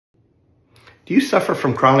Do you suffer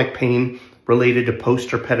from chronic pain related to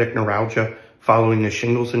postherpetic neuralgia following a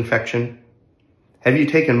shingles infection? Have you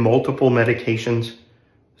taken multiple medications,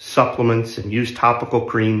 supplements, and used topical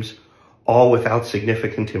creams, all without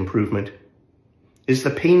significant improvement? Is the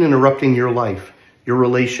pain interrupting your life, your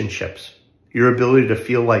relationships, your ability to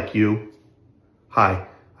feel like you? Hi,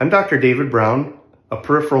 I'm Dr. David Brown, a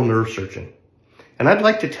peripheral nerve surgeon, and I'd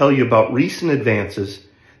like to tell you about recent advances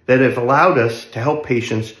that have allowed us to help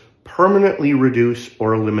patients permanently reduce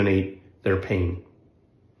or eliminate their pain.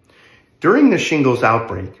 During the shingles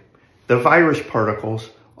outbreak, the virus particles,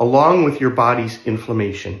 along with your body's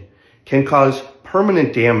inflammation, can cause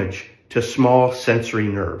permanent damage to small sensory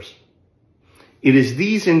nerves. It is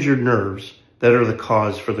these injured nerves that are the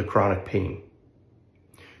cause for the chronic pain.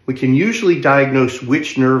 We can usually diagnose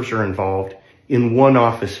which nerves are involved in one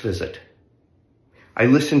office visit. I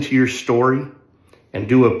listen to your story and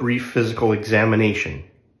do a brief physical examination.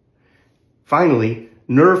 Finally,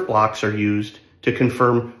 nerve blocks are used to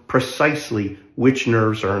confirm precisely which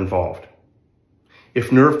nerves are involved.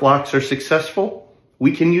 If nerve blocks are successful,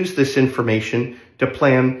 we can use this information to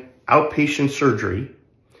plan outpatient surgery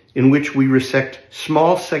in which we resect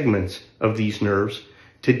small segments of these nerves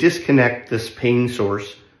to disconnect this pain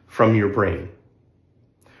source from your brain.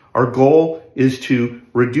 Our goal is to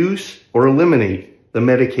reduce or eliminate the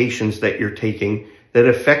medications that you're taking that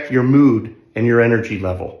affect your mood and your energy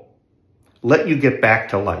level. Let you get back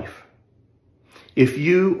to life. If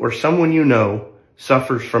you or someone you know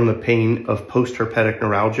suffers from the pain of postherpetic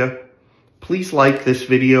neuralgia, please like this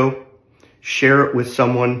video, share it with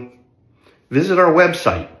someone, visit our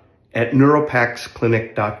website at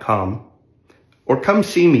neuropaxclinic.com, or come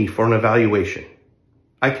see me for an evaluation.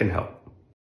 I can help.